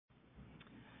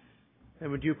And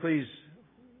would you please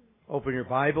open your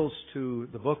Bibles to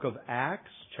the book of Acts,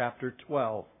 chapter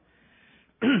 12.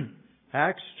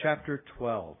 Acts, chapter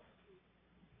 12.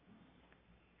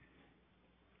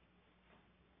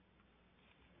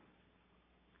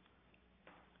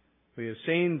 We have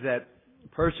seen that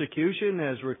persecution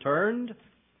has returned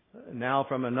now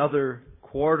from another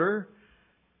quarter,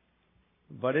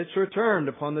 but it's returned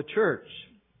upon the church,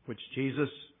 which Jesus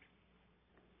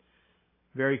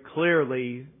very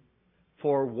clearly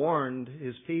forewarned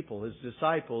His people, His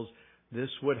disciples,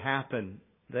 this would happen.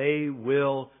 They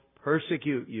will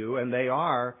persecute you, and they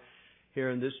are here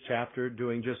in this chapter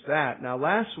doing just that. Now,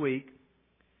 last week,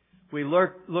 we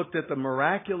looked at the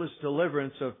miraculous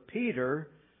deliverance of Peter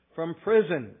from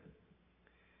prison.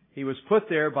 He was put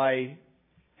there by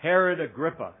Herod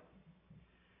Agrippa.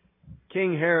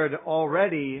 King Herod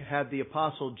already had the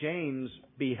Apostle James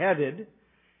beheaded,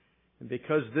 and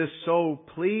because this so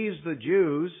pleased the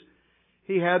Jews,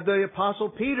 he had the Apostle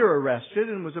Peter arrested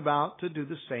and was about to do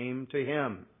the same to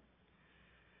him.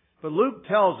 But Luke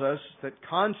tells us that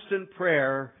constant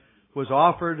prayer was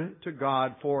offered to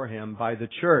God for him by the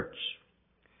church.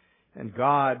 And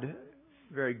God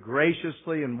very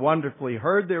graciously and wonderfully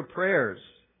heard their prayers.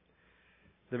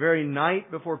 The very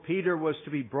night before Peter was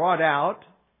to be brought out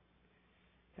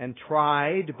and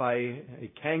tried by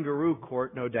a kangaroo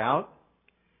court, no doubt,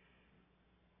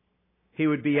 he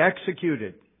would be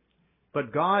executed.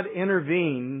 But God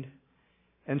intervened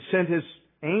and sent His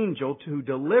angel who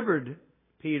delivered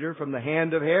Peter from the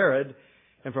hand of Herod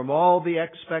and from all the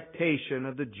expectation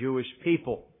of the Jewish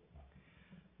people.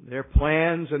 Their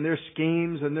plans and their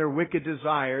schemes and their wicked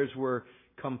desires were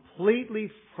completely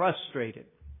frustrated.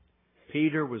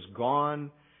 Peter was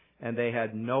gone and they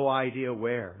had no idea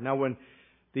where. Now, when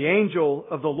the angel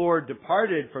of the Lord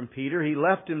departed from Peter, he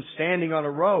left him standing on a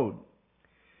road.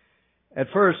 At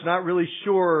first, not really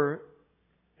sure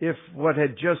if what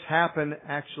had just happened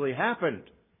actually happened.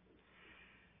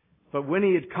 But when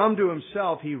he had come to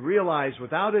himself, he realized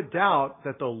without a doubt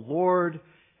that the Lord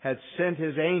had sent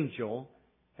His angel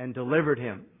and delivered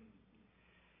him.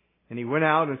 And he went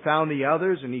out and found the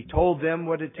others, and he told them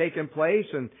what had taken place,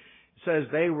 and it says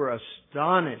they were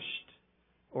astonished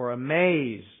or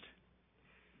amazed.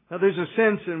 Now there's a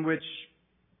sense in which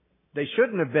they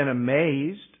shouldn't have been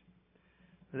amazed.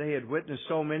 They had witnessed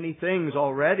so many things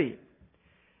already.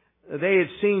 They had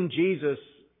seen Jesus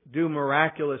do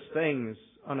miraculous things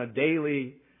on a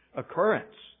daily occurrence.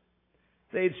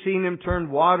 They had seen Him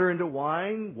turn water into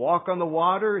wine, walk on the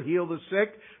water, heal the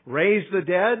sick, raise the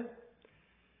dead.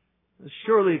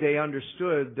 Surely they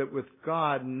understood that with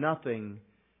God nothing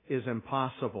is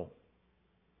impossible.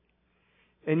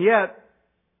 And yet,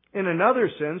 in another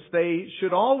sense, they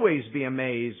should always be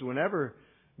amazed whenever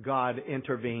God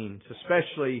intervenes,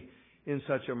 especially in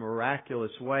such a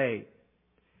miraculous way.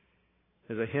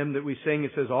 There's a hymn that we sing,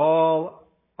 it says, all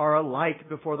are alike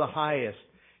before the highest.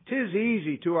 'Tis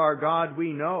easy to our God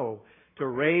we know, to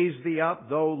raise thee up,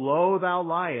 though low thou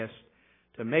liest,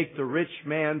 to make the rich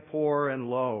man poor and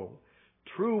low.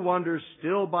 True wonders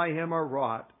still by Him are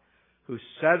wrought, who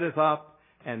setteth up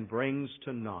and brings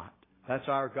to naught. That's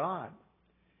our God.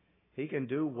 He can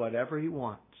do whatever He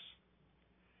wants.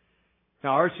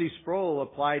 Now, R.C. Sproul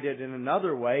applied it in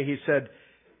another way. He said,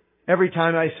 every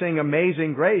time I sing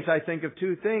Amazing Grace, I think of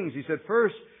two things. He said,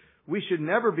 first, we should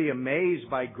never be amazed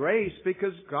by grace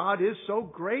because God is so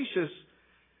gracious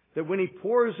that when He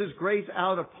pours His grace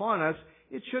out upon us,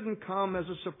 it shouldn't come as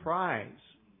a surprise.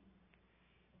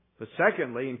 But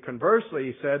secondly, and conversely,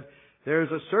 he said,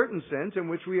 there's a certain sense in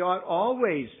which we ought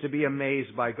always to be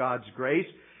amazed by God's grace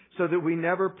so that we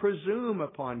never presume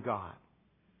upon God.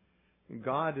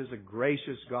 God is a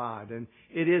gracious God, and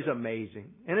it is amazing.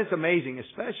 And it's amazing,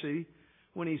 especially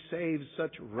when He saves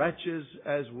such wretches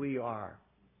as we are.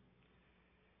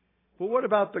 Well, what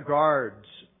about the guards?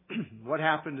 What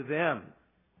happened to them?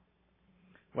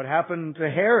 What happened to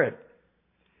Herod?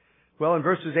 Well, in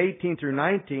verses 18 through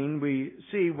 19, we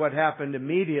see what happened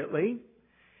immediately.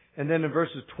 And then in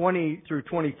verses 20 through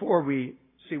 24, we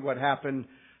see what happened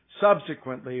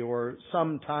subsequently or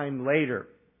sometime later.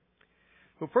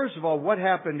 Well, first of all, what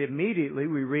happened immediately,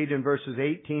 we read in verses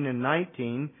 18 and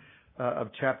 19 of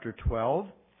chapter 12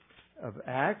 of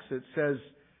Acts. It says,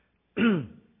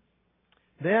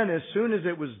 Then, as soon as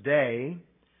it was day,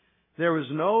 there was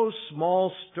no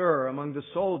small stir among the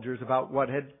soldiers about what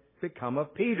had become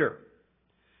of Peter.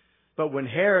 But when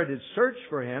Herod had searched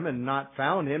for him and not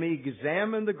found him, he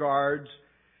examined the guards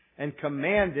and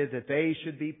commanded that they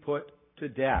should be put to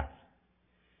death.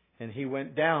 And he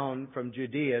went down from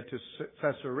Judea to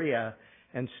Caesarea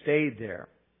and stayed there.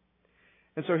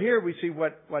 And so here we see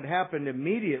what happened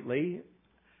immediately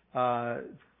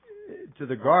to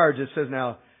the guards, it says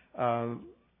now,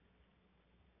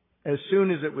 as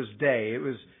soon as it was day, it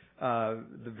was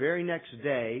the very next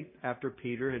day after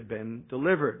Peter had been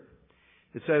delivered.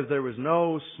 It says there was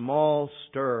no small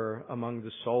stir among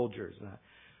the soldiers.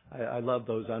 I love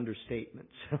those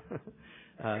understatements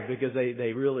because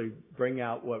they really bring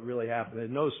out what really happened.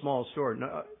 There's no small stir.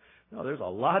 No, there's a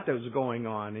lot that was going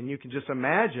on, and you can just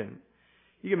imagine.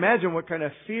 You can imagine what kind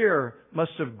of fear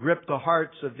must have gripped the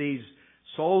hearts of these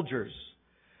soldiers.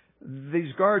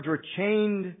 These guards were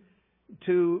chained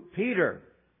to Peter.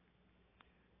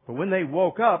 But when they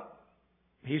woke up,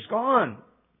 he's gone.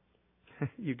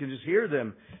 You can just hear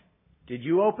them. Did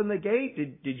you open the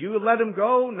gate? Did you let him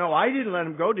go? No, I didn't let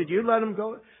him go. Did you let him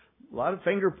go? A lot of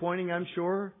finger pointing, I'm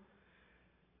sure.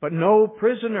 But no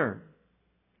prisoner.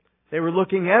 They were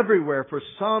looking everywhere for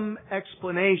some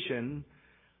explanation,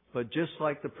 but just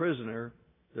like the prisoner,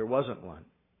 there wasn't one.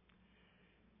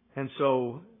 And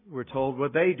so we're told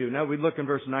what they do. Now we look in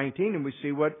verse 19 and we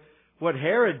see what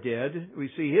Herod did.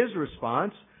 We see his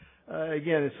response.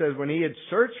 Again, it says, when he had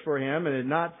searched for him and had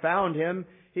not found him,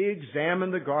 he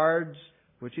examined the guards,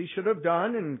 which he should have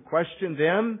done, and questioned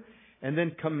them, and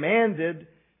then commanded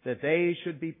that they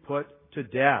should be put to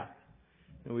death.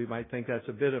 And we might think that's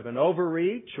a bit of an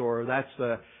overreach, or that's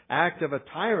the act of a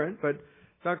tyrant, but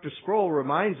Dr. Sproul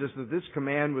reminds us that this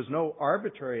command was no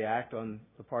arbitrary act on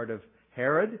the part of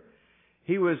Herod.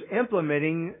 He was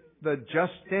implementing the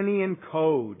Justinian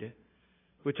Code,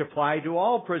 which applied to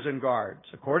all prison guards.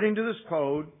 According to this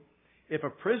code, if a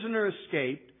prisoner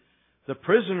escaped, the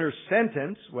prisoner's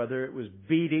sentence, whether it was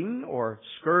beating or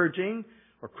scourging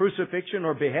or crucifixion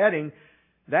or beheading,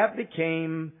 that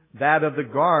became that of the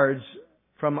guards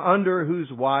from under whose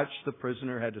watch the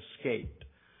prisoner had escaped.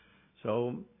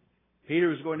 So Peter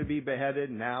was going to be beheaded.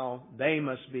 Now they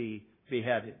must be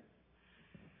beheaded.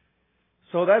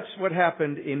 So that's what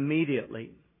happened immediately.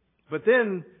 But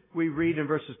then we read in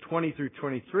verses 20 through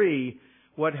 23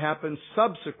 what happened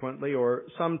subsequently or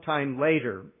sometime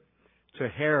later to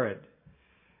Herod.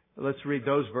 Let's read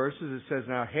those verses. It says,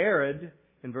 now Herod,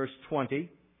 in verse 20,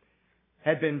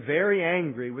 had been very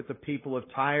angry with the people of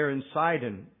Tyre and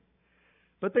Sidon.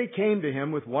 But they came to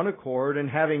him with one accord, and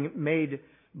having made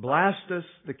Blastus,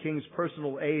 the king's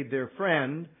personal aide, their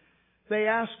friend, they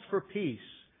asked for peace,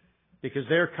 because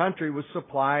their country was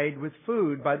supplied with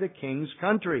food by the king's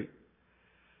country.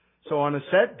 So on a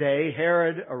set day,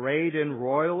 Herod, arrayed in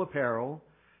royal apparel,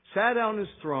 sat on his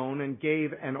throne and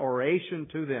gave an oration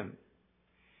to them.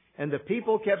 And the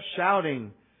people kept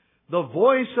shouting, the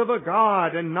voice of a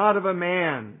God and not of a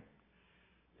man.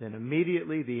 Then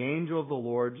immediately the angel of the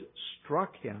Lord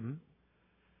struck him,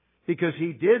 because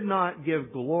he did not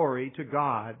give glory to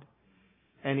God,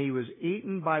 and he was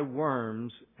eaten by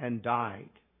worms and died.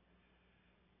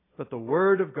 But the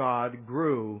word of God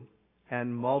grew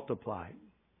and multiplied.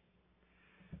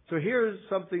 So here's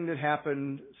something that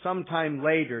happened sometime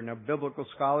later. Now, biblical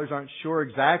scholars aren't sure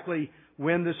exactly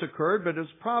when this occurred, but it was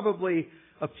probably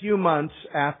a few months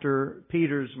after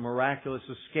Peter's miraculous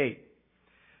escape.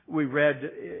 We read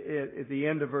at the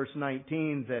end of verse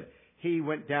 19 that he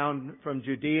went down from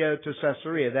Judea to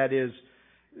Caesarea. That is,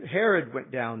 Herod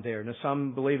went down there. Now,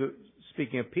 some believe it,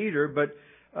 speaking of Peter, but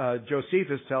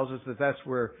Josephus tells us that that's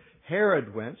where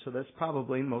Herod went, so that's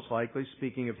probably most likely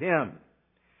speaking of him.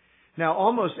 Now,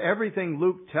 almost everything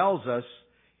Luke tells us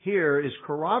here is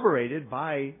corroborated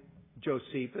by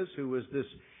Josephus, who was this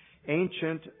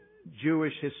ancient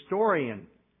Jewish historian.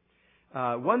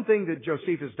 One thing that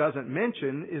Josephus doesn't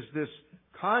mention is this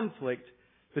conflict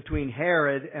between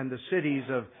Herod and the cities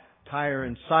of Tyre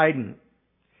and Sidon.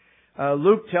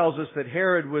 Luke tells us that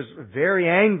Herod was very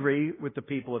angry with the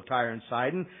people of Tyre and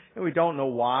Sidon, and we don't know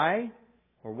why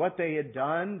or what they had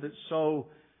done that so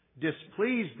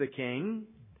displeased the king,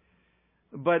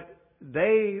 but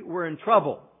they were in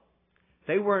trouble.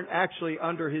 They weren't actually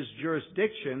under his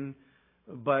jurisdiction,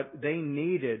 but they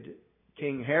needed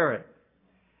King Herod.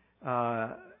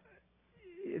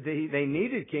 They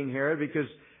needed King Herod because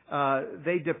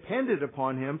they depended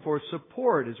upon him for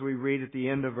support, as we read at the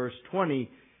end of verse 20. It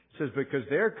says, because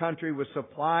their country was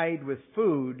supplied with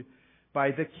food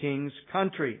by the king's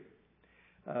country.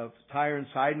 Tyre and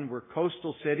Sidon were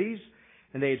coastal cities,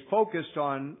 and they had focused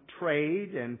on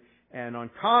trade and on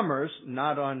commerce,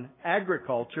 not on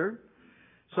agriculture.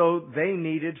 So they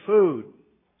needed food,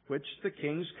 which the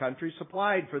king's country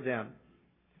supplied for them.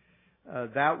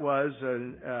 That was,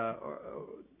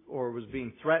 or was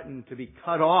being threatened to be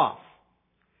cut off.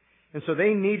 And so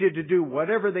they needed to do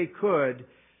whatever they could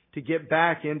to get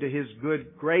back into his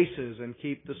good graces and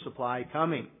keep the supply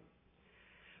coming.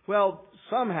 Well,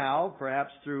 somehow,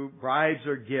 perhaps through bribes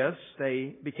or gifts,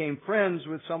 they became friends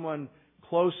with someone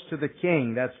close to the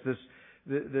king. That's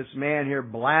this man here,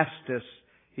 Blastus,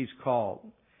 he's called.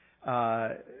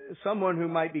 Someone who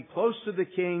might be close to the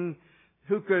king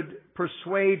who could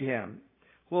persuade him.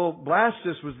 Well,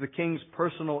 Blastus was the king's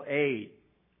personal aide.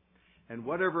 And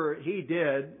whatever he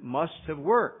did must have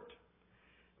worked.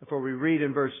 For we read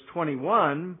in verse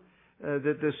 21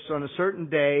 that on a certain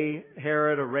day,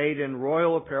 Herod, arrayed in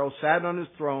royal apparel, sat on his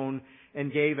throne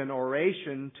and gave an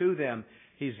oration to them.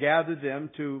 He's gathered them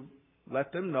to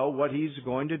let them know what he's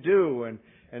going to do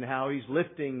and how he's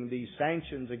lifting these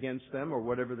sanctions against them, or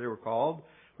whatever they were called,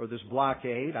 or this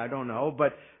blockade, I don't know.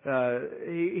 But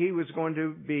he was going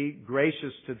to be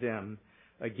gracious to them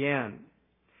again.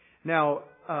 Now,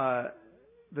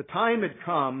 the time had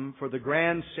come for the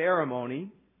grand ceremony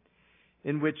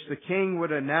in which the king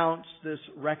would announce this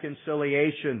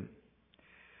reconciliation.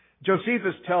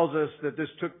 Josephus tells us that this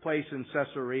took place in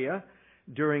Caesarea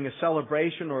during a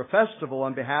celebration or a festival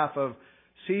on behalf of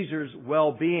Caesar's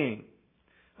well-being.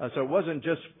 So it wasn't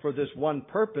just for this one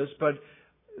purpose, but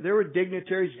there were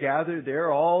dignitaries gathered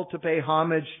there all to pay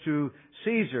homage to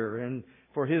Caesar and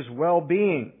for his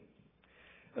well-being.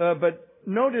 But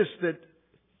notice that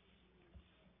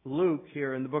Luke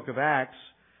here in the book of Acts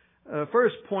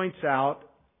first points out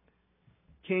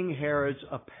King Herod's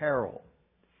apparel.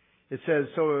 It says,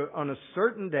 so on a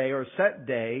certain day or set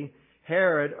day,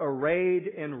 Herod, arrayed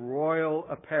in royal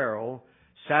apparel,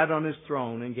 sat on his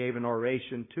throne and gave an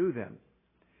oration to them.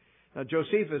 Now,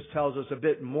 Josephus tells us a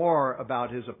bit more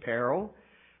about his apparel.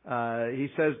 He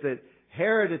says that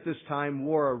Herod at this time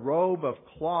wore a robe of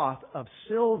cloth of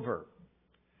silver,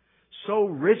 so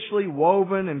richly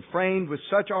woven and framed with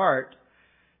such art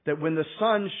that when the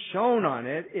sun shone on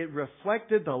it, it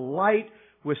reflected the light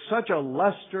with such a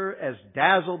luster as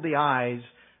dazzled the eyes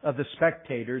of the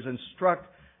spectators and struck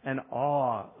an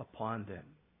awe upon them.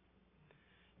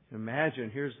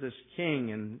 Imagine, here's this king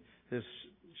in this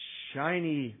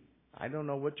shiny, I don't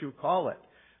know what you call it,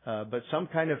 but some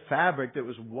kind of fabric that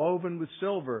was woven with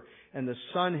silver, and the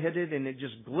sun hit it and it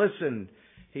just glistened.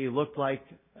 He looked like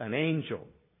an angel,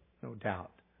 no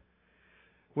doubt.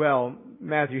 Well,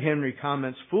 Matthew Henry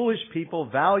comments, foolish people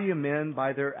value men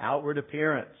by their outward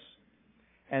appearance,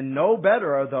 and no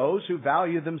better are those who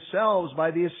value themselves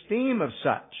by the esteem of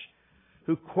such,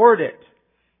 who court it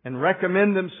and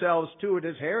recommend themselves to it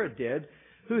as Herod did,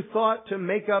 who thought to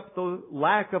make up the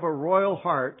lack of a royal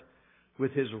heart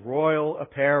with his royal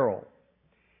apparel,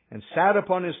 and sat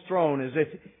upon his throne as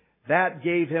if that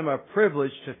gave him a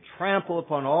privilege to trample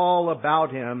upon all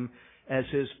about him as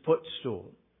his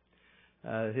footstool.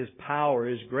 His power,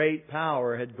 his great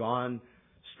power, had gone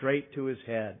straight to his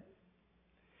head.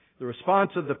 The response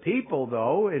of the people,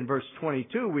 though, in verse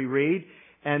 22 we read,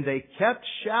 and they kept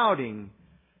shouting,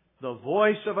 the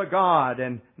voice of a God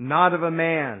and not of a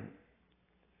man.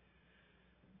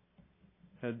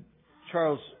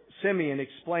 Charles Simeon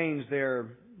explains their,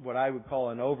 what I would call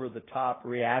an over-the-top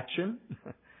reaction.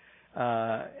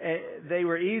 They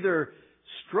were either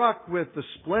struck with the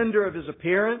splendor of his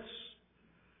appearance,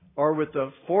 or with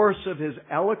the force of his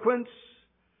eloquence,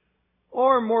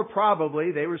 or more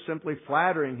probably, they were simply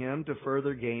flattering him to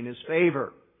further gain his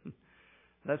favor.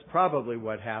 That's probably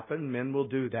what happened. Men will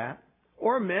do that.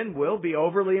 Or men will be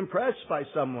overly impressed by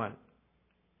someone.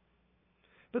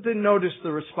 But then notice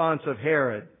the response of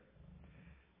Herod.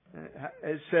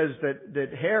 It says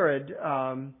that Herod,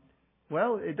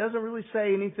 it doesn't really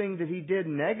say anything that he did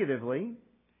negatively.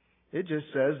 It just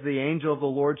says the angel of the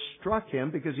Lord struck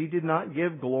him because he did not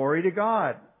give glory to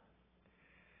God.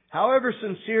 However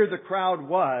sincere the crowd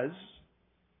was,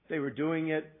 they were doing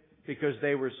it because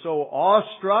they were so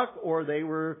awestruck, or they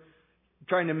were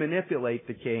trying to manipulate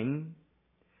the king.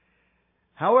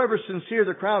 However sincere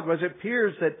the crowd was, it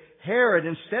appears that Herod,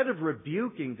 instead of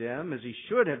rebuking them, as he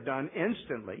should have done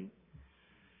instantly,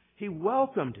 he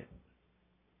welcomed it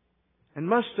and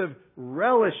must have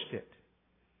relished it.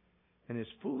 And his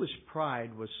foolish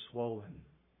pride was swollen.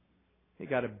 He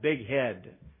got a big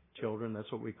head, children,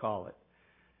 that's what we call it.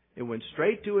 It went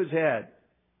straight to his head.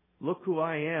 Look who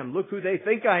I am. Look who they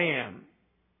think I am.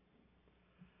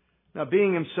 Now,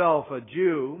 being himself a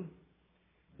Jew,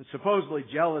 and supposedly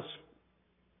jealous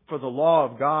for the law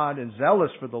of God and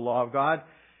zealous for the law of God,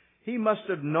 he must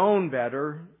have known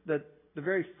better that the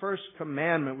very first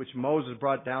commandment which Moses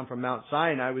brought down from Mount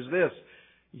Sinai was this: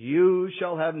 you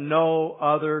shall have no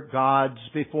other gods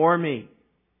before me.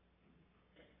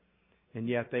 And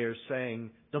yet they are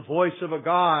saying, the voice of a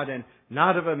God and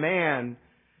not of a man.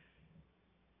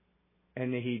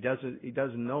 And he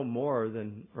doesn't know more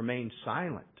than remain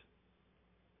silent.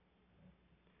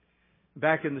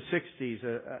 Back in the 60s,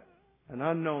 an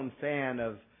unknown fan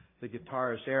of the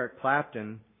guitarist Eric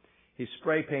Clapton, he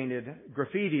spray painted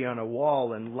graffiti on a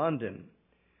wall in London.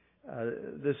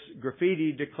 This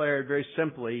graffiti declared very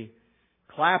simply,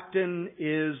 "Clapton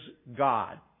is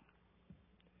God."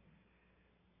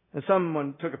 And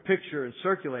someone took a picture and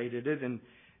circulated it, and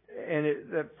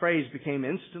that phrase became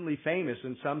instantly famous.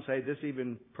 And some say this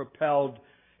even propelled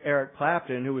Eric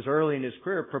Clapton, who was early in his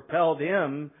career, propelled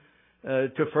him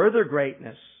to further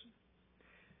greatness.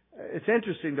 It's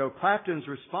interesting, though, Clapton's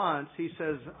response, he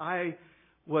says, "I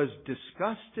was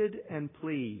disgusted and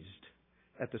pleased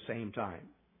at the same time."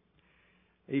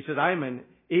 He said, "I'm an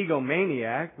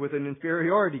egomaniac with an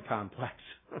inferiority complex."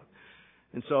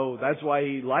 And so that's why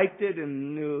he liked it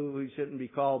and knew he shouldn't be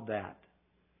called that.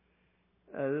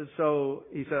 So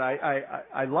he said,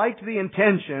 I liked the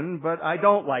intention, but I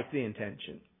don't like the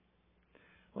intention.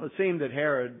 Well, it seemed that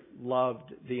Herod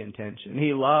loved the intention.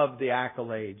 He loved the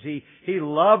accolades. He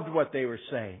loved what they were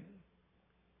saying.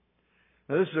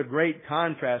 Now, this is a great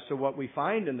contrast to what we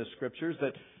find in the Scriptures,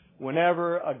 that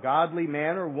whenever a godly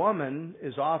man or woman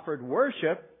is offered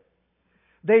worship,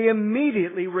 they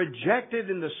immediately reject it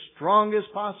in the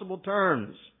strongest possible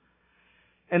terms.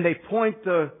 And they point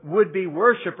the would-be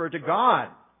worshiper to God.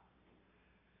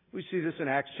 We see this in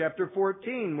Acts chapter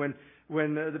 14 when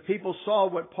the people saw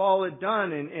what Paul had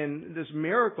done in this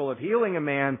miracle of healing a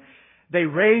man. They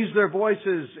raised their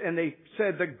voices and they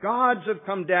said, "The gods have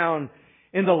come down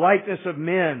in the likeness of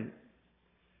men."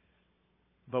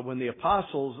 But when the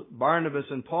apostles, Barnabas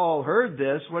and Paul, heard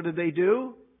this, what did they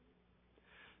do?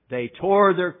 They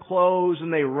tore their clothes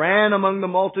and they ran among the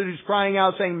multitudes, crying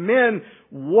out, saying, "Men,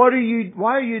 why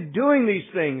are you doing these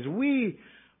things? We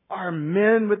are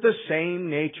men with the same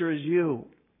nature as you."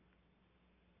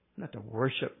 Not to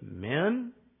worship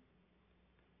men.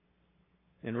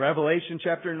 In Revelation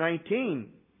chapter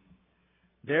 19,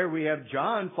 there we have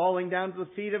John falling down to the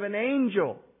feet of an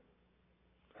angel,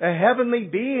 a heavenly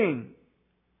being.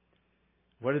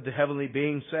 What did the heavenly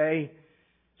being say?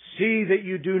 "See that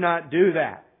you do not do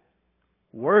that.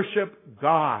 Worship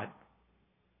God."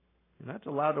 You're not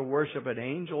allowed to worship an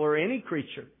angel or any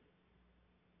creature.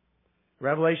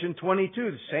 Revelation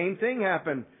 22, the same thing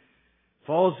happened.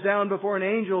 Falls down before an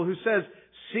angel who says,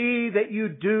 "See that you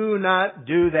do not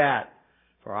do that,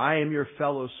 for I am your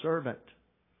fellow servant.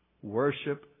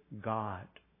 Worship God."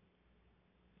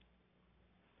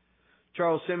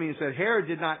 Charles Simeon said, Herod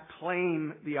did not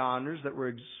claim the honors that were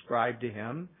ascribed to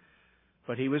him,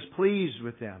 but he was pleased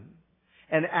with them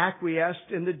and acquiesced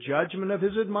in the judgment of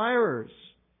his admirers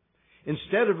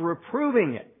instead of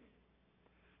reproving it.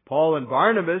 Paul and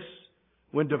Barnabas,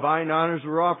 when divine honors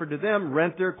were offered to them,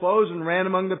 rent their clothes and ran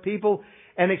among the people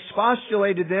and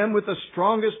expostulated them with the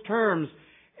strongest terms.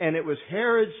 And it was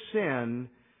Herod's sin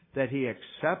that he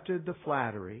accepted the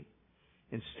flattery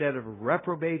instead of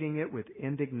reprobating it with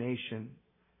indignation.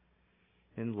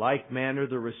 In like manner,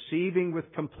 the receiving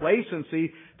with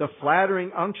complacency the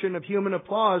flattering unction of human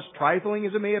applause, trifling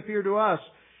as it may appear to us,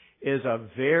 is a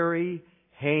very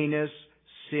heinous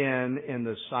sin in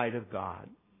the sight of God.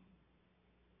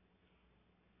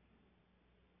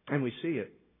 And we see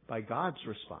it by God's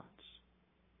response.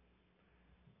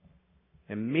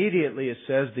 Immediately, it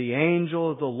says, the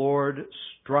angel of the Lord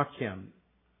struck him,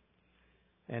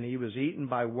 and he was eaten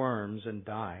by worms and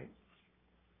died.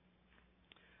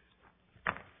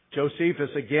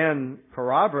 Josephus again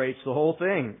corroborates the whole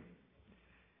thing.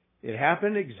 It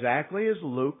happened exactly as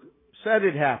Luke said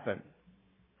it happened.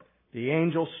 The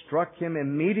angel struck him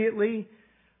immediately,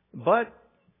 but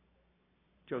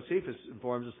Josephus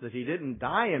informs us that he didn't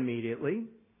die immediately.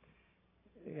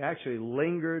 He actually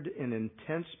lingered in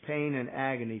intense pain and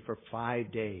agony for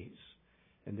 5 days,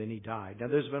 and then he died. Now,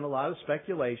 there's been a lot of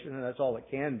speculation, and that's all it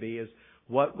can be, is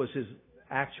what was his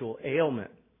actual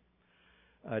ailment.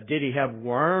 Did he have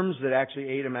worms that actually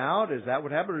ate him out? Is that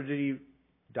what happened? Or did he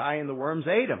die and the worms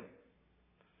ate him?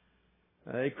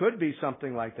 It could be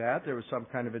something like that. There was some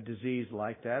kind of a disease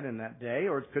like that in that day.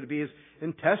 Or it could be his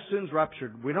intestines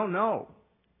ruptured. We don't know.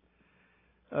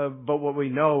 But what we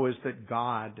know is that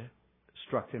God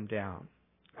struck him down.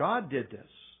 God did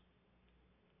this.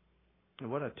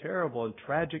 And what a terrible and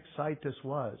tragic sight this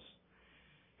was.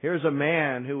 Here's a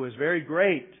man who was very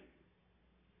great,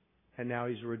 and now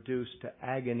he's reduced to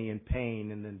agony and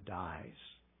pain and then dies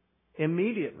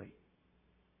immediately.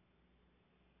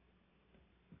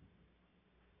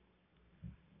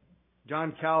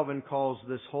 John Calvin calls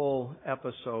this whole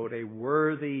episode a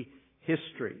worthy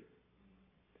history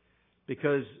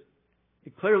because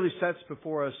it clearly sets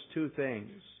before us two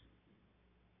things.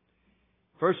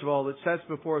 First of all, it sets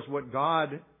before us what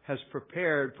God has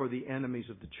prepared for the enemies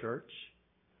of the church.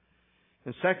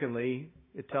 And secondly,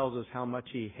 it tells us how much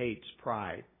he hates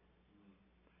pride.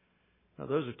 Now,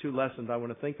 those are two lessons I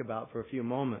want to think about for a few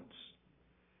moments.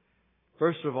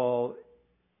 First of all,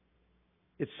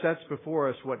 it sets before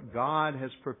us what God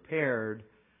has prepared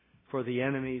for the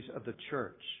enemies of the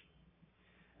church.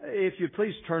 If you'd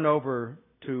please turn over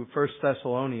to 1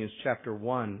 Thessalonians chapter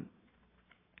 1.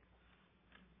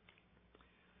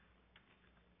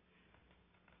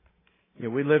 You know,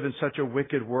 we live in such a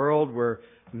wicked world where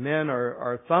men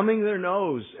are thumbing their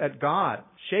nose at God,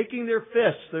 shaking their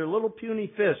fists, their little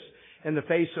puny fists, in the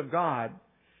face of God.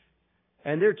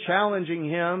 And they're challenging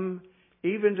Him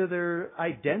even to their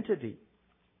identity.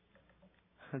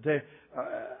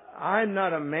 I'm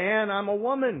not a man, I'm a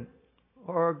woman.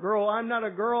 Or a girl, I'm not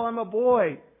a girl, I'm a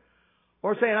boy.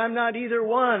 Or saying, I'm not either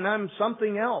one, I'm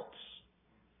something else.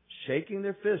 Shaking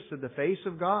their fists in the face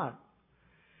of God.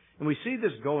 And we see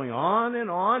this going on,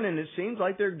 and it seems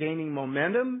like they're gaining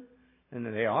momentum, and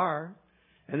they are.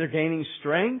 And they're gaining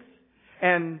strength,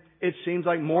 and it seems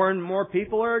like more and more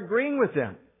people are agreeing with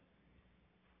them.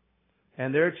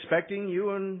 And they're expecting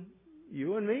you and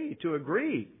me to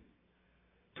agree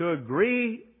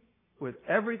with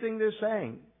everything they're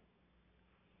saying.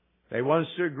 They want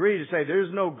us to agree to say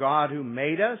there's no God who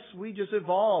made us. We just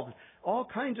evolved. All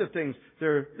kinds of things.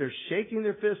 They're shaking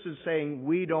their fists and saying,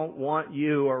 we don't want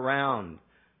you around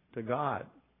to God.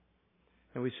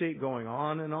 And we see it going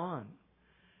on.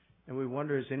 And we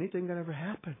wonder, is anything going to ever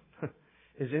happen?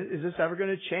 Is this ever going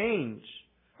to change?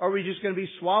 Or are we just going to be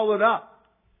swallowed up?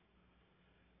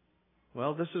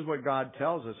 Well, this is what God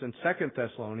tells us in 2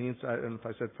 Thessalonians. I don't know if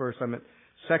I said first, I meant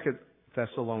 2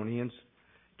 Thessalonians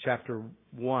chapter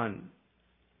 1.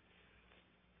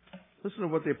 Listen to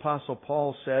what the Apostle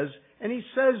Paul says. And he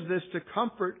says this to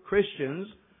comfort Christians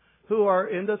who are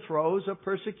in the throes of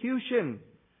persecution.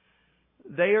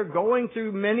 They are going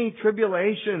through many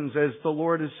tribulations, as the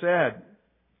Lord has said.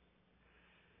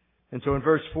 And so in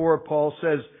verse 4, Paul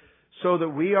says, so that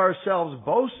we ourselves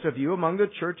boast of you among the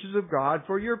churches of God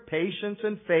for your patience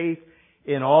and faith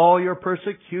in all your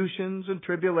persecutions and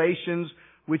tribulations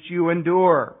which you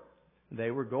endure.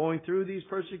 They were going through these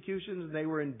persecutions and they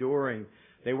were enduring.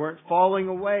 They weren't falling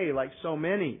away like so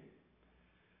many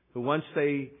who once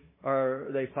they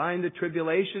find the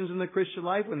tribulations in the Christian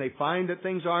life, when they find that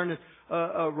things aren't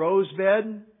a rose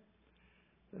bed,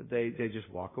 they just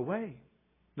walk away.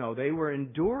 No, they were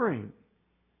enduring.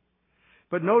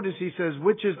 But notice he says,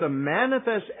 which is the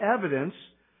manifest evidence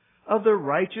of the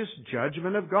righteous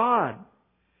judgment of God,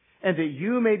 and that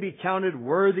you may be counted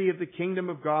worthy of the kingdom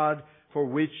of God for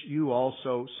which you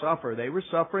also suffer. They were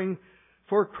suffering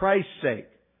for Christ's sake.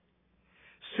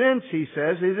 Since, he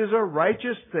says, it is a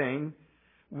righteous thing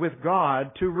with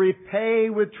God to repay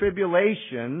with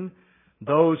tribulation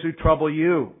those who trouble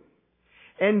you,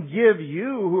 and give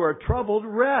you who are troubled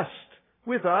rest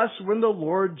with us when the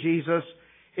Lord Jesus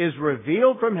is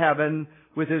revealed from heaven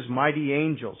with His mighty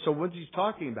angels. So what's He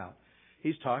talking about?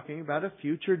 He's talking about a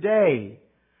future day.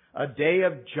 A day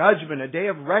of judgment, a day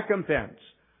of recompense.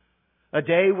 A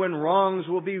day when wrongs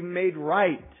will be made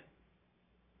right.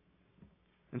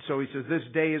 And so he says this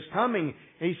day is coming.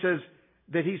 And he says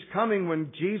that He's coming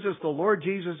when Jesus, the Lord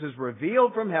Jesus, is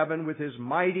revealed from heaven with His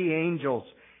mighty angels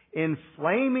in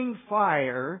flaming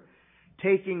fire,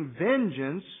 taking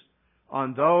vengeance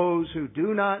on those who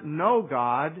do not know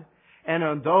God and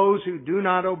on those who do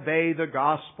not obey the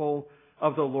gospel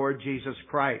of the Lord Jesus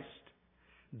Christ.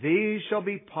 These shall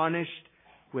be punished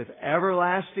with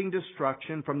everlasting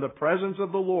destruction from the presence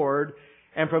of the Lord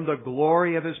and from the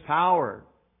glory of His power,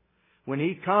 when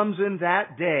He comes in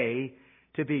that day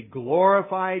to be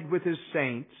glorified with His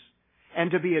saints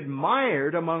and to be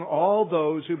admired among all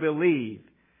those who believe,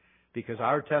 because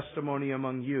our testimony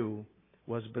among you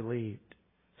was believed.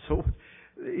 So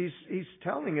he's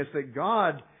telling us that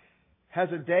God has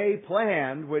a day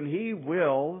planned when He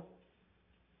will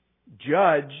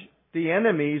judge the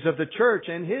enemies of the church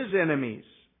and His enemies.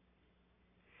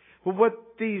 Well, what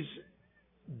these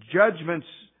judgments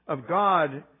of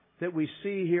God that we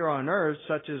see here on earth,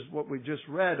 such as what we just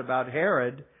read about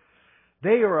Herod,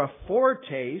 they are a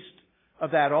foretaste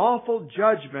of that awful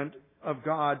judgment of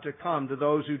God to come to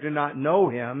those who do not know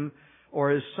Him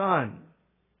or His Son.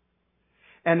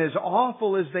 And as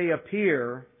awful as they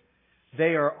appear,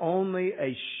 they are only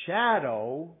a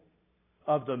shadow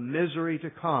of the misery to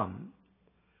come,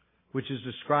 which is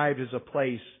described as a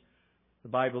place, the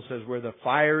Bible says, where the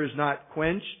fire is not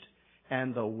quenched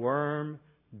and the worm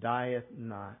dieth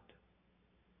not.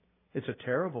 It's a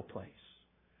terrible place.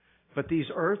 But these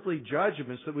earthly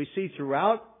judgments that we see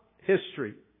throughout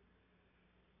history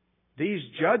These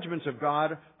judgments of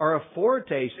God are a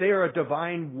foretaste. They are a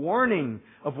divine warning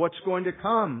of what's going to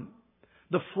come.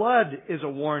 The flood is a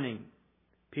warning.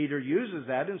 Peter uses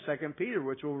that in 2 Peter,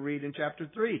 which we'll read in chapter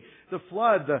 3. The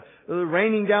flood, the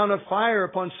raining down of fire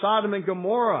upon Sodom and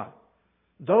Gomorrah.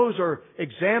 Those are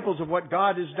examples of what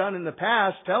God has done in the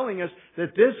past, telling us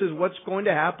that this is what's going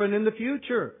to happen in the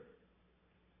future.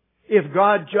 If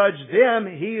God judged them,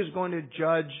 He is going to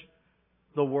judge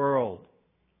the world.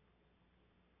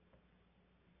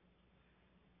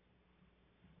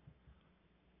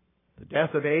 The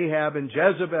death of Ahab and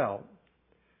Jezebel,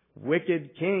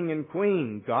 wicked king and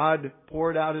queen, God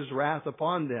poured out His wrath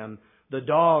upon them. The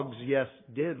dogs, yes,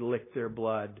 did lick their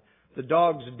blood. The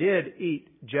dogs did eat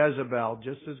Jezebel,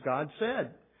 just as God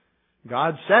said.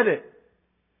 God said it,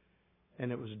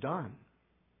 and it was done.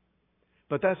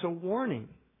 But that's a warning.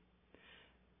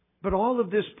 But all of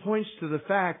this points to the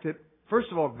fact that, first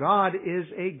of all, God is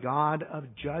a God of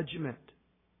judgment.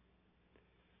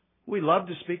 We love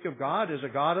to speak of God as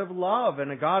a God of love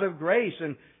and a God of grace,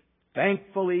 and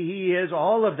thankfully He is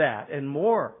all of that and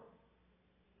more.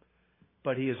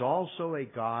 But He is also a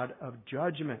God of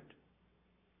judgment.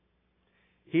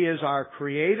 He is our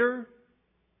Creator,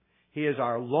 He is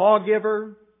our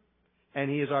lawgiver, and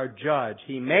He is our judge.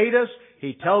 He made us,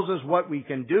 He tells us what we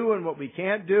can do and what we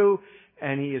can't do,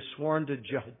 and He is sworn to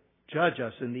judge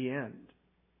us in the end.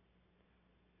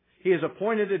 He has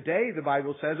appointed a day, the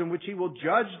Bible says, in which He will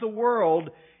judge the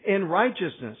world in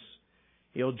righteousness.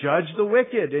 He'll judge the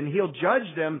wicked, and He'll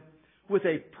judge them with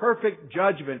a perfect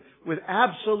judgment, with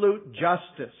absolute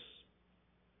justice.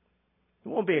 It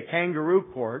won't be a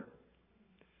kangaroo court.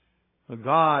 A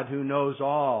God who knows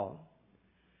all,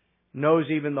 knows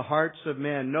even the hearts of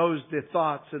men, knows the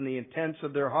thoughts and the intents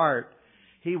of their heart.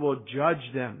 He will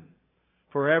judge them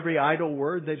for every idle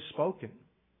word they've spoken.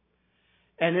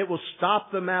 And it will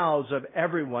stop the mouths of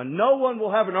everyone. No one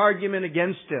will have an argument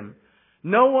against Him.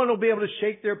 No one will be able to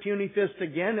shake their puny fist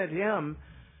again at Him.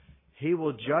 He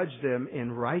will judge them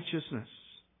in righteousness.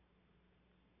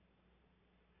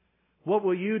 What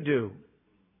will you do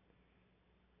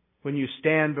when you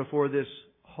stand before this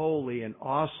holy and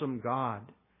awesome God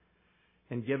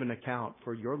and give an account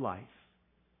for your life?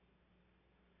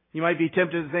 You might be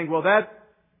tempted to think, well,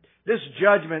 this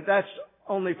judgment, that's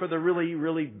only for the really,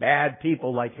 really bad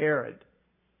people like Herod.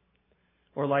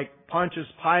 Or like Pontius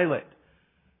Pilate,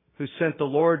 who sent the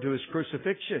Lord to His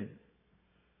crucifixion.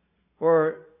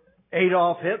 Or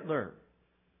Adolf Hitler,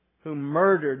 who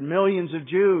murdered millions of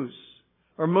Jews.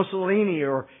 Or Mussolini,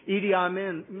 or Idi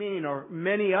Amin, or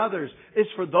many others. It's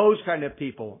for those kind of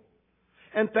people.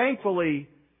 And thankfully,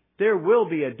 there will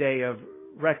be a day of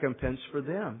recompense for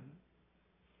them.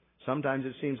 Sometimes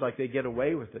it seems like they get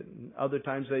away with it, and other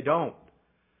times they don't.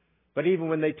 But even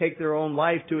when they take their own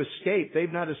life to escape,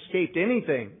 they've not escaped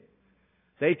anything.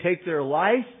 They take their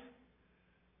life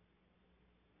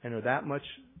and are that much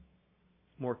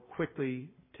more quickly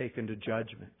taken to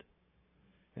judgment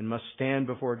and must stand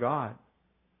before God.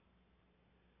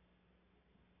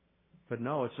 But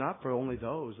no, it's not for only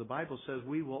those. The Bible says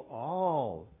we will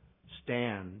all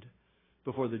stand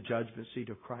before the judgment seat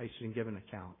of Christ and give an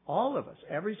account. All of us,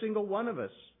 every single one of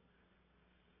us.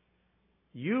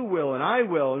 You will and I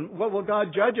will. And what will God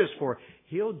judge us for?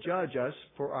 He'll judge us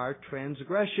for our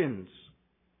transgressions.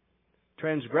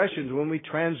 Transgressions when we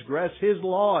transgress His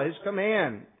law, His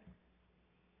command.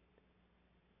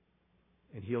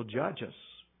 And He'll judge us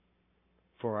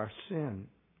for our sin.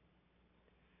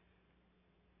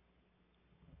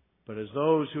 But as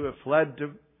those who have fled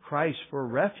to Christ for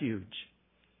refuge,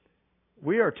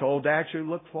 we are told to actually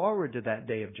look forward to that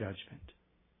day of judgment.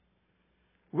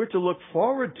 We're to look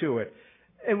forward to it.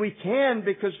 And we can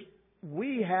because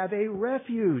we have a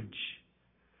refuge.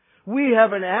 We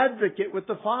have an advocate with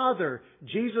the Father,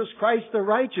 Jesus Christ the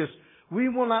righteous. We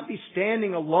will not be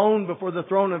standing alone before the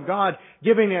throne of God,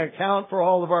 giving an account for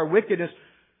all of our wickedness.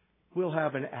 We'll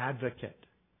have an advocate.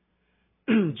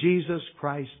 Jesus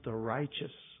Christ the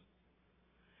righteous.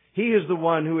 He is the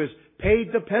one who has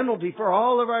paid the penalty for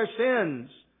all of our sins.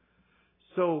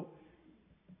 So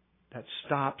that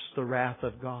stops the wrath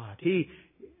of God. He,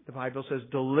 the Bible says,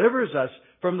 delivers us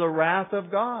from the wrath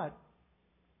of God.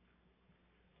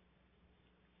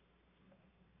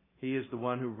 He is the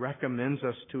one who recommends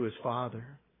us to His Father.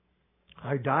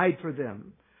 I died for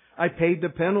them. I paid the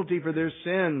penalty for their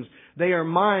sins. They are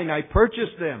mine. I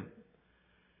purchased them.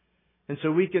 And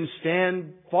so we can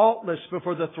stand faultless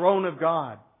before the throne of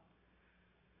God.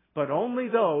 But only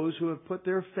those who have put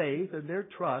their faith and their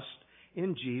trust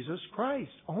in Jesus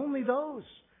Christ. Only those.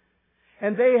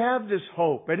 And they have this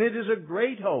hope, and it is a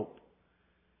great hope.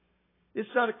 It's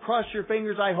not a cross your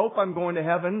fingers, I hope I'm going to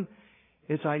heaven.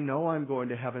 It's I know I'm going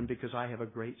to heaven because I have a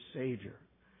great Savior.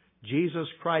 Jesus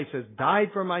Christ has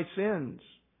died for my sins.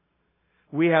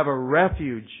 We have a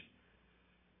refuge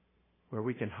where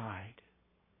we can hide.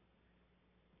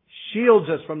 Shields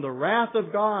us from the wrath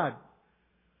of God.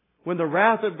 When the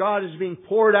wrath of God is being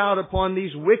poured out upon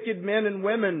these wicked men and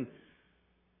women,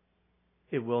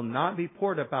 it will not be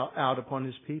poured out upon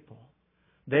His people.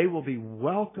 They will be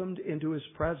welcomed into His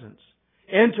presence.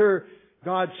 Enter,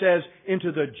 God says,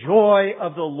 into the joy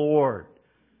of the Lord.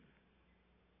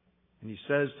 And He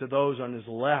says to those on His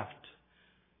left,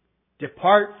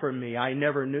 depart from me, I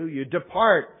never knew you.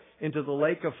 Depart into the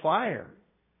lake of fire.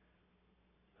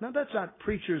 Now that's not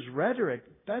preacher's rhetoric.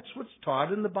 That's what's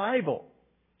taught in the Bible.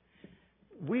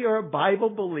 We are a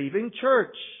Bible-believing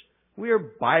church. We are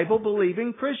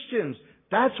Bible-believing Christians.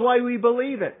 That's why we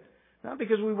believe it. Not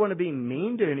because we want to be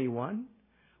mean to anyone.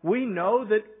 We know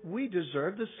that we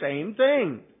deserve the same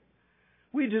thing.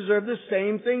 We deserve the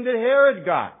same thing that Herod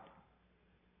got.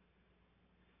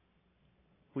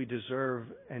 We deserve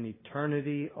an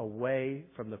eternity away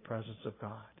from the presence of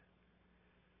God.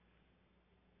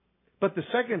 But the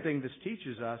second thing this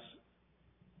teaches us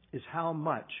is how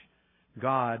much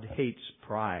God hates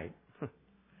pride.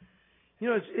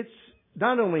 It's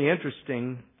not only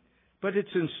interesting, but it's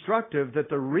instructive that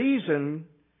the reason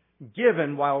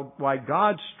given why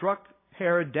God struck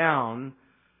Herod down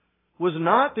was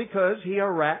not because he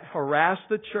harassed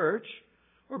the church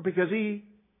or because he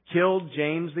killed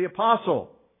James the Apostle.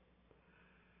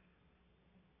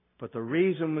 But the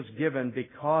reason was given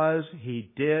because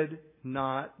he did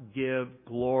not give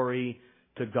glory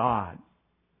to God.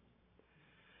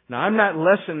 Now, I'm not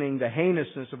lessening the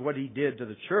heinousness of what he did to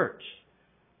the church.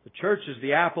 The church is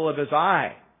the apple of his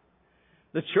eye.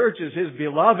 The church is his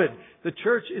beloved. The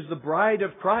church is the bride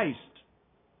of Christ.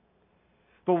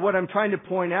 But what I'm trying to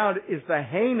point out is the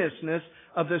heinousness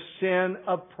of the sin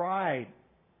of pride.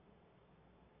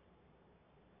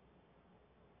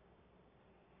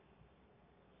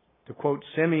 To quote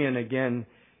Simeon again,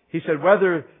 he said,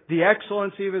 whether the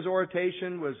excellency of his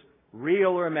oration was real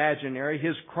or imaginary,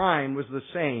 his crime was the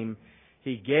same.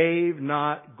 He gave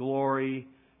not glory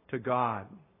to God.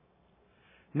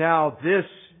 Now, this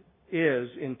is,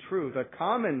 in truth, as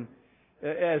common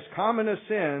a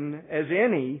sin as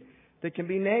any that can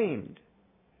be named.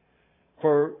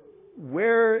 For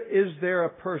where is there a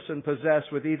person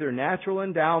possessed with either natural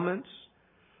endowments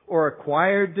or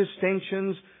acquired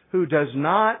distinctions who does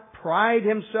not pride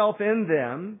himself in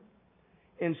them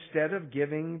instead of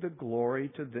giving the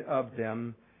glory of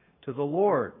them to the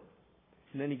Lord?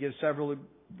 And then he gives several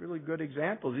really good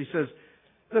examples. He says,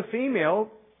 the female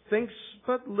thinks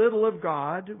but little of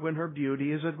God when her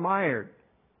beauty is admired,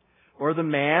 or the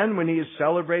man when he is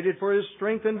celebrated for his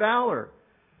strength and valor.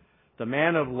 The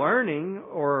man of learning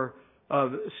or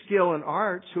of skill in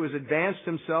arts who has advanced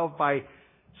himself by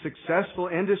successful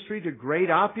industry to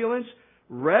great opulence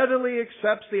readily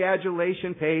accepts the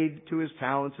adulation paid to his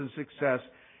talents and success,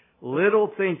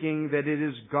 little thinking that it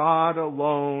is God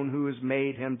alone who has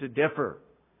made him to differ.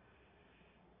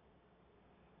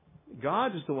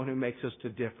 God is the one who makes us to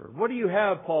differ. What do you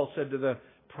have, Paul said to the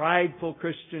prideful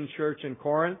Christian church in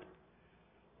Corinth?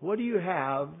 What do you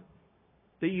have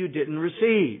that you didn't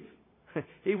receive?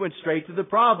 He went straight to the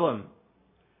problem.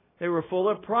 They were full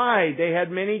of pride. They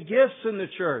had many gifts in the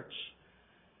church.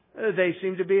 They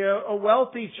seemed to be a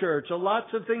wealthy church, lots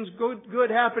of things good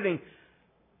happening.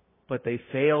 But they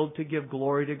failed to give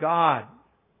glory to God.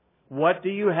 What do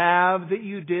you have that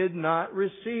you did not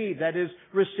receive? That is,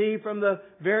 receive from the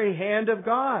very hand of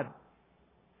God.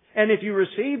 And if you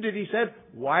received it, he said,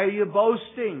 why are you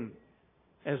boasting?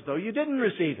 As though you didn't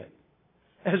receive it.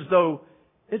 As though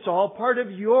it's all part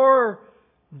of your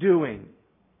doing.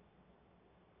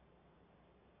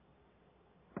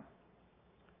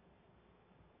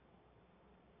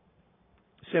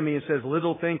 Simeon says,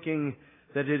 little thinking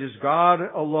that it is God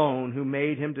alone who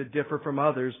made him to differ from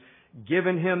others,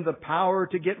 given him the power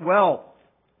to get wealth.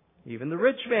 Even the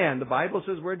rich man, the Bible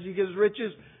says, where did he get his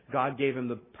riches? God gave him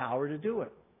the power to do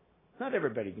it. Not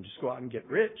everybody can just go out and get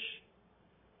rich.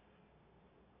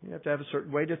 You have to have a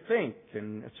certain way to think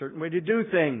and a certain way to do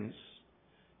things.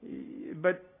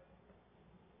 But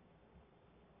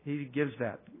he gives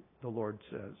that, the Lord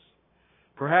says.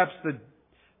 Perhaps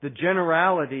the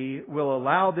generality will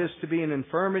allow this to be an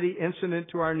infirmity incident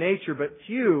to our nature, but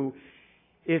few,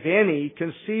 if any,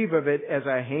 conceive of it as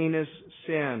a heinous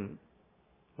sin.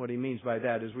 What he means by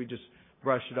that is we just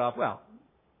brush it off. Well,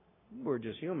 we're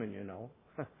just human, you know.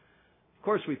 Of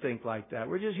course we think like that.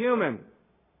 We're just human.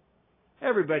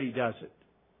 Everybody does it.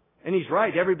 And he's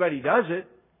right, everybody does it.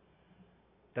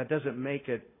 That doesn't make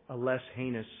it a less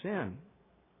heinous sin.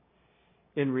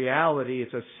 in reality,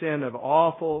 it's a sin of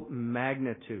awful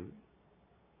magnitude.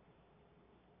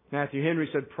 Matthew Henry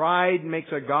said, pride makes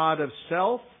a god of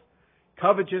self.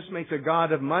 Covetous makes a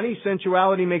god of money.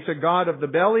 Sensuality makes a god of the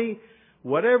belly.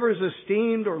 Whatever is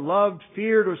esteemed or loved,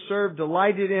 feared or served,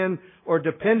 delighted in, or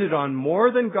depended on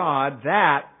more than God,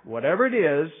 that, whatever it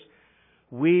is,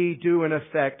 we do in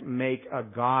effect make a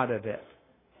god of it.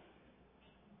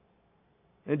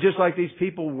 And just like these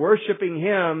people worshiping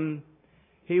Him,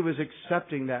 He was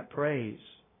accepting that praise.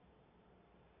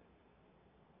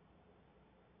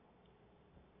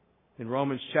 In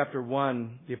Romans chapter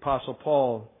 1, the Apostle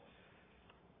Paul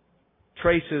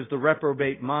traces the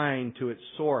reprobate mind to its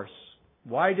source.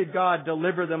 Why did God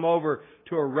deliver them over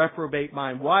to a reprobate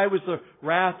mind? Why was the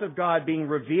wrath of God being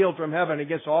revealed from heaven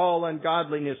against all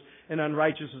ungodliness and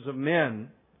unrighteousness of men?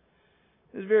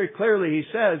 It's very clearly, he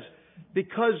says,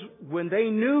 because when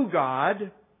they knew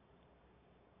God,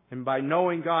 and by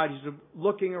knowing God, he's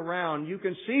looking around, you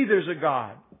can see there's a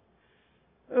God.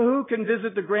 Who can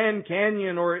visit the Grand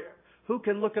Canyon, or who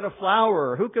can look at a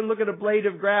flower, or who can look at a blade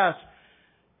of grass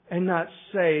and not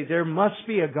say, there must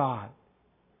be a God?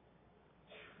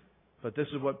 But this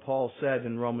is what Paul said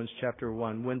in Romans chapter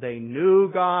 1. When they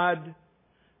knew God,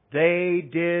 they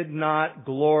did not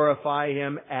glorify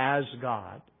Him as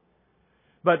God,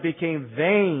 but became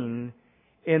vain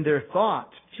in their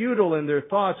thoughts, futile in their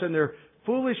thoughts, and their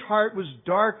foolish heart was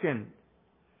darkened.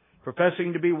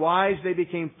 Professing to be wise, they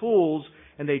became fools,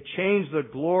 and they changed the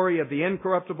glory of the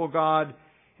incorruptible God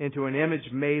into an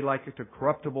image made like a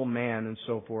corruptible man, and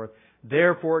so forth.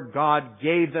 Therefore God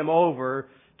gave them over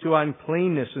to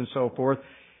uncleanness, and so forth,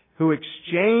 who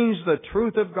exchanged the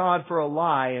truth of God for a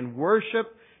lie, and worship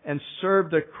and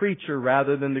serve the creature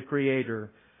rather than the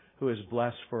Creator, who is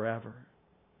blessed forever.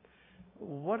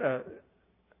 What a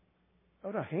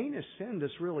heinous sin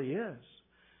this really is.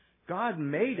 God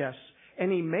made us,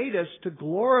 and He made us to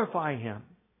glorify Him.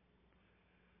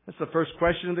 That's the first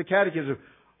question of the Catechism.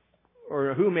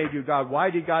 Or who made you God?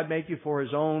 Why did God make you? For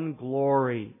His own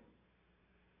glory.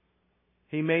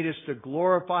 He made us to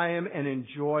glorify Him and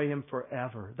enjoy Him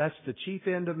forever. That's the chief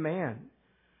end of man.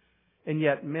 And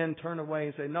yet men turn away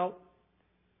and say, no,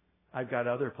 I've got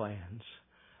other plans.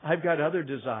 I've got other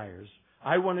desires.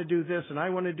 I want to do this and I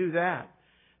want to do that.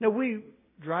 Now we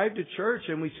drive to church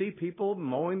and we see people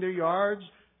mowing their yards,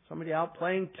 somebody out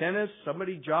playing tennis,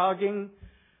 somebody jogging,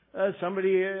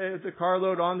 somebody at the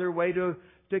carload on their way to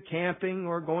camping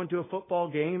or going to a football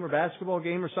game or basketball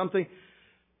game or something.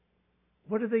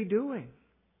 What are they doing?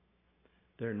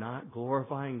 They're not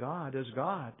glorifying God as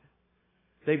God.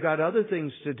 They've got other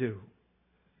things to do.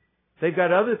 They've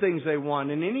got other things they want.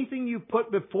 And anything you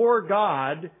put before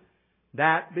God,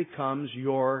 that becomes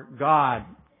your God.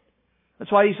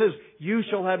 That's why He says, you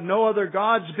shall have no other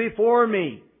gods before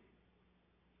me.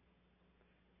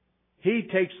 He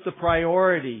takes the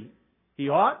priority. He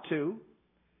ought to.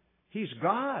 He's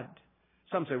God.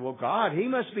 Some say, well, God, He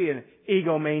must be an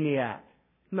egomaniac.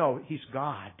 No, He's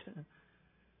God.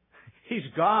 He's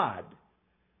God.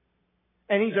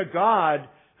 And He's a God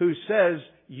who says,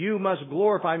 you must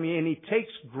glorify me. And He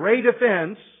takes great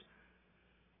offense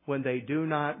when they do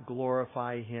not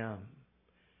glorify Him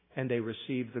and they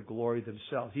receive the glory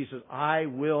themselves. He says, I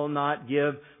will not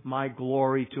give my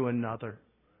glory to another.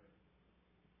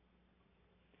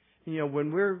 You know,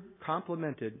 when we're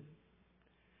complimented,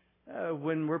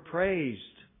 when we're praised,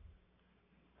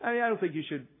 I don't think you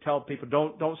should tell people,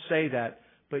 don't say that,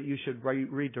 but you should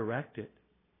redirect it.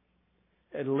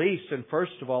 At least, and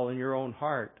first of all, in your own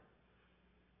heart.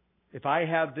 If I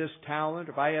have this talent,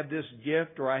 if I have this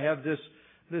gift, or I have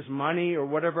this money, or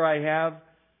whatever I have,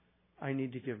 I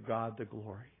need to give God the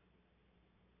glory.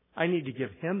 I need to give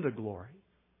Him the glory.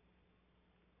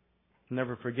 I'll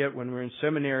never forget when we were in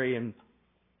seminary and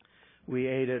we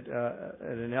ate at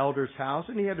an elder's house,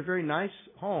 and he had a very nice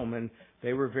home, and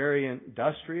they were very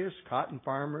industrious, cotton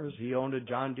farmers. He owned a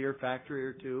John Deere factory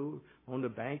or two, owned a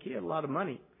bank. He had a lot of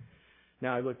money.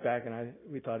 Now I look back and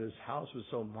we thought his house was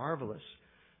so marvelous.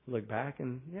 I look back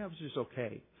and it was just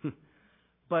okay.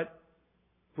 But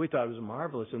we thought it was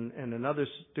marvelous. And another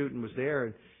student was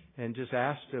there and just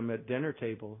asked him at dinner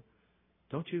table,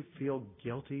 don't you feel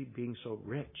guilty being so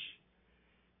rich?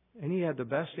 And he had the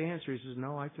best answer. He says,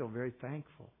 no, I feel very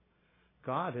thankful.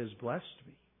 God has blessed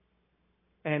me.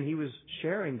 And he was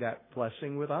sharing that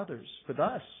blessing with others, with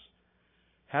us.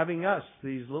 Having us,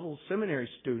 these little seminary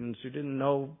students who didn't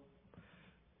know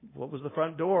what was the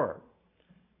front door,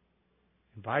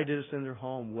 invited us in their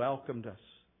home, welcomed us,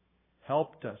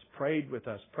 helped us, prayed with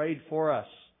us, prayed for us.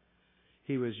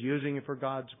 He was using it for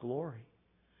God's glory.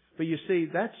 But you see,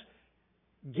 that's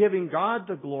giving God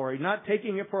the glory, not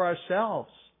taking it for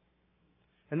ourselves.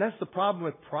 And that's the problem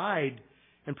with pride.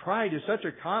 And pride is such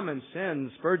a common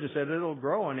sin. Spurgeon said it'll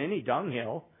grow on any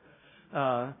dunghill.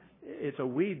 It's a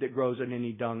weed that grows on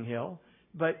any dunghill.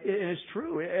 But it's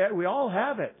true. We all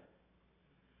have it.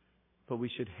 But we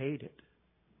should hate it.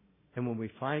 And when we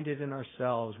find it in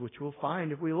ourselves, which we'll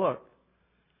find if we look,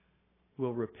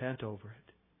 we'll repent over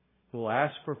it. We'll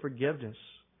ask for forgiveness.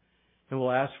 And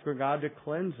we'll ask for God to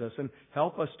cleanse us and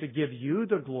help us to give you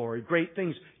the glory, great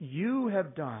things you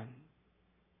have done.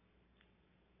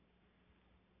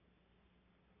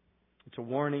 It's a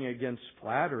warning against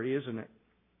flattery, isn't it?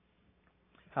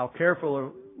 How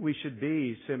careful we should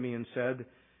be, Simeon said,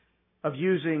 of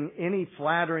using any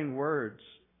flattering words.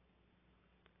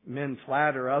 Men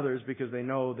flatter others because they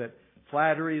know that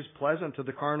flattery is pleasant to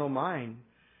the carnal mind.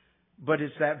 But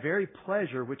it's that very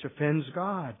pleasure which offends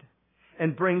God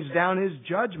and brings down His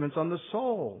judgments on the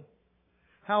soul.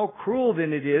 How cruel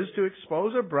then it is to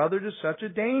expose a brother to such a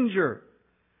danger.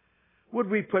 Would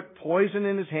we put poison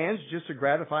in his hands just to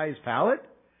gratify his palate,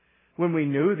 when we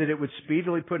knew that it would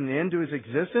speedily put an end to his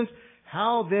existence?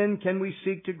 How then can we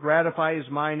seek to gratify his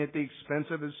mind at the expense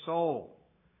of his soul?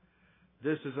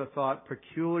 This is a thought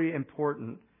peculiarly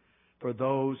important for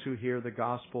those who hear the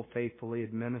gospel faithfully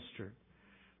administered.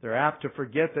 They're apt to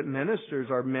forget that ministers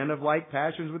are men of like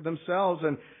passions with themselves,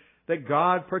 and that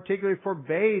God particularly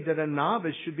forbade that a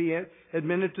novice should be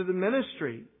admitted to the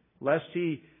ministry, lest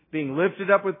he, being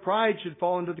lifted up with pride, should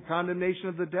fall into the condemnation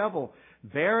of the devil.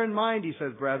 Bear in mind, he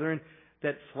says, brethren,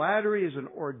 that flattery is an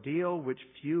ordeal which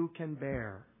few can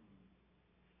bear,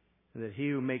 and that he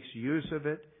who makes use of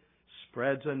it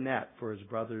spreads a net for his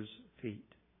brother's feet.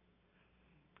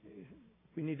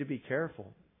 We need to be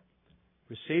careful.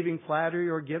 Receiving flattery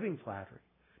or giving flattery.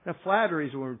 Now, flattery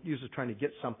is when we're usually trying to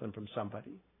get something from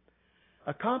somebody.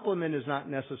 A compliment is not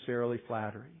necessarily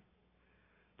flattery.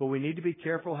 But we need to be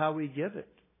careful how we give it,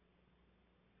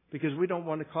 because we don't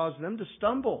want to cause them to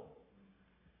stumble.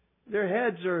 Their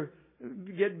heads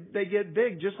they get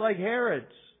big, just like Herod's.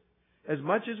 As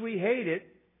much as we hate it,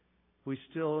 we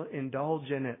still indulge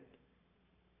in it.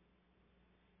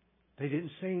 They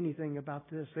didn't say anything about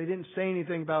this. They didn't say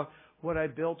anything about what I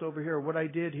built over here, or what I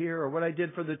did here, or what I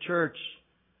did for the church.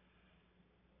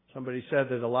 Somebody said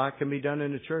that a lot can be done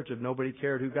in the church if nobody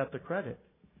cared who got the credit.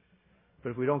 But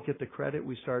if we don't get the credit,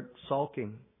 we start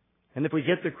sulking. And if we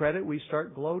get the credit, we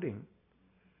start gloating.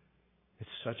 It's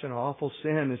such an awful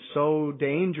sin. It's so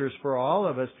dangerous for all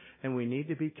of us, and we need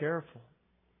to be careful.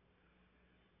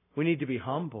 We need to be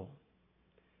humble.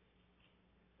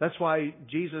 That's why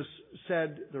Jesus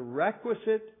said the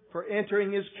requisite for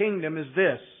entering His kingdom is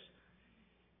this: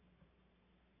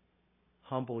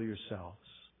 humble yourselves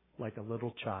like a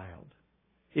little child.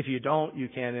 If you don't, you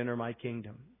can't enter my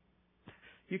kingdom.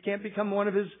 You can't become one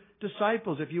of His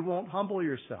disciples if you won't humble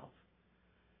yourself.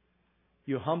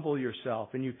 You humble yourself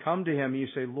and you come to Him and you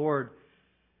say, Lord,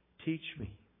 teach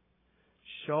me.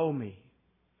 Show me.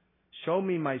 Show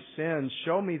me my sins.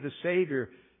 Show me the Savior.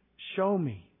 Show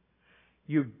me.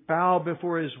 You bow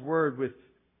before His Word with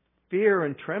fear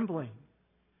and trembling.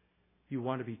 You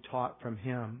want to be taught from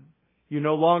Him. You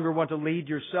no longer want to lead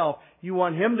yourself. You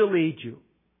want Him to lead you.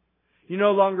 You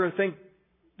no longer think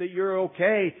that you're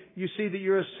okay. You see that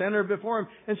you're a sinner before Him.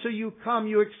 And so you come,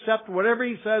 you accept whatever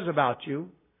He says about you,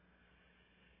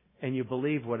 and you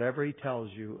believe whatever He tells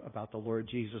you about the Lord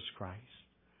Jesus Christ.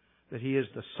 That He is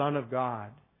the Son of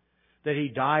God. That He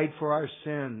died for our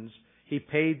sins. He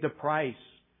paid the price.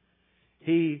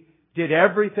 He did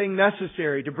everything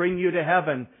necessary to bring you to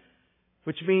heaven,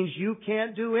 which means you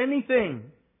can't do anything.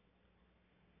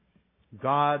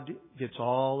 God gets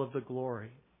all of the glory.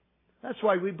 That's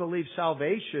why we believe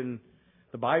salvation,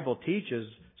 the Bible teaches,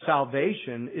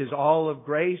 salvation is all of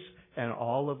grace and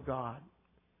all of God.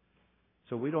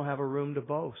 So we don't have a room to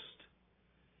boast.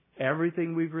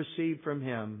 Everything we've received from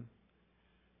Him,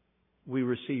 we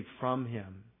receive from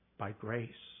Him by grace.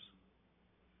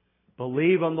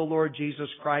 Believe on the Lord Jesus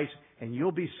Christ and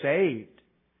you'll be saved.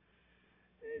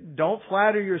 Don't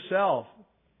flatter yourself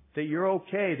that you're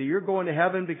okay, that you're going to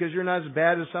heaven because you're not as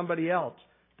bad as somebody else.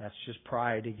 That's just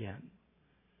pride again.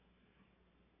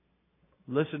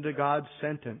 Listen to God's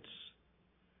sentence.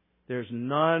 There's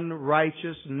none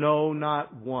righteous, no,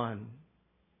 not one.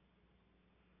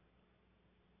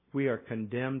 We are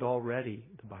condemned already,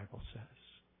 the Bible says.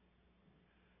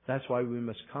 That's why we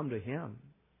must come to Him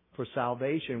for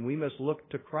salvation. We must look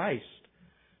to Christ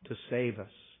to save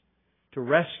us, to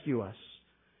rescue us.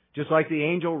 Just like the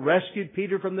angel rescued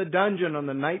Peter from the dungeon on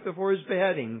the night before his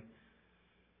beheading,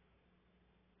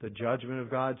 the judgment of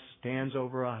God stands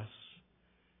over us.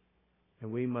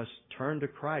 And we must turn to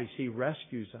Christ. He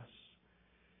rescues us.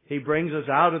 He brings us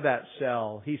out of that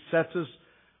cell. He sets us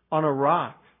on a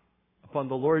rock, upon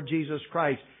the Lord Jesus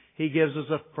Christ. He gives us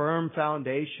a firm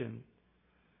foundation.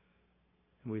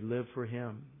 And we live for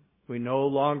Him. We no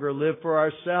longer live for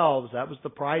ourselves. That was the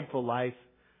prideful life.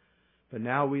 But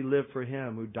now we live for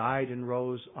Him who died and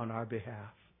rose on our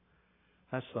behalf.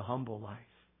 That's the humble life.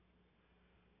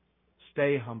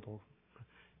 Stay humble.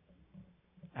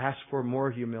 Ask for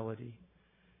more humility.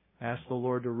 Ask the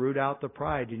Lord to root out the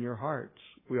pride in your hearts.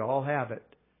 We all have it.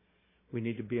 We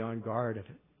need to be on guard of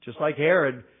it. Just like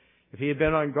Herod, if he had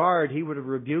been on guard, he would have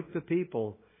rebuked the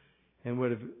people and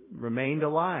would have remained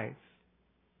alive.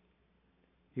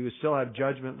 He would still have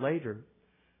judgment later,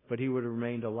 but he would have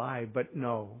remained alive. But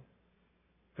no,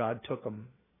 God took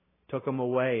him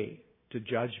away to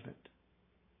judgment.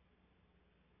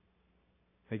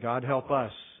 May God help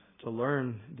us to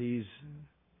learn these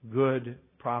good,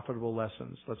 profitable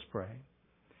lessons. Let's pray.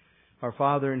 Our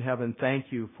Father in heaven, thank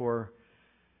You for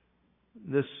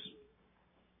this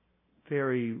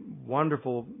very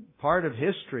wonderful part of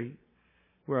history.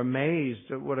 We're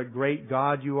amazed at what a great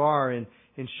God You are in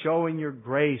showing Your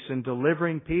grace and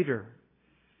delivering Peter,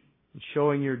 and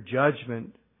showing Your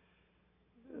judgment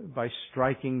by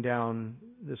striking down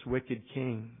this wicked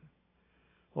king.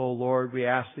 Oh Lord, we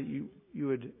ask that You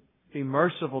would be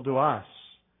merciful to us.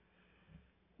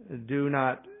 Do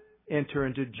not enter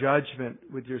into judgment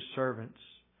with Your servants.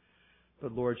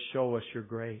 But Lord, show us Your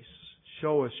grace.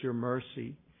 Show us Your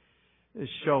mercy.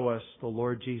 Show us the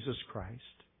Lord Jesus Christ.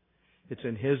 It's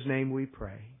in His name we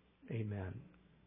pray. Amen.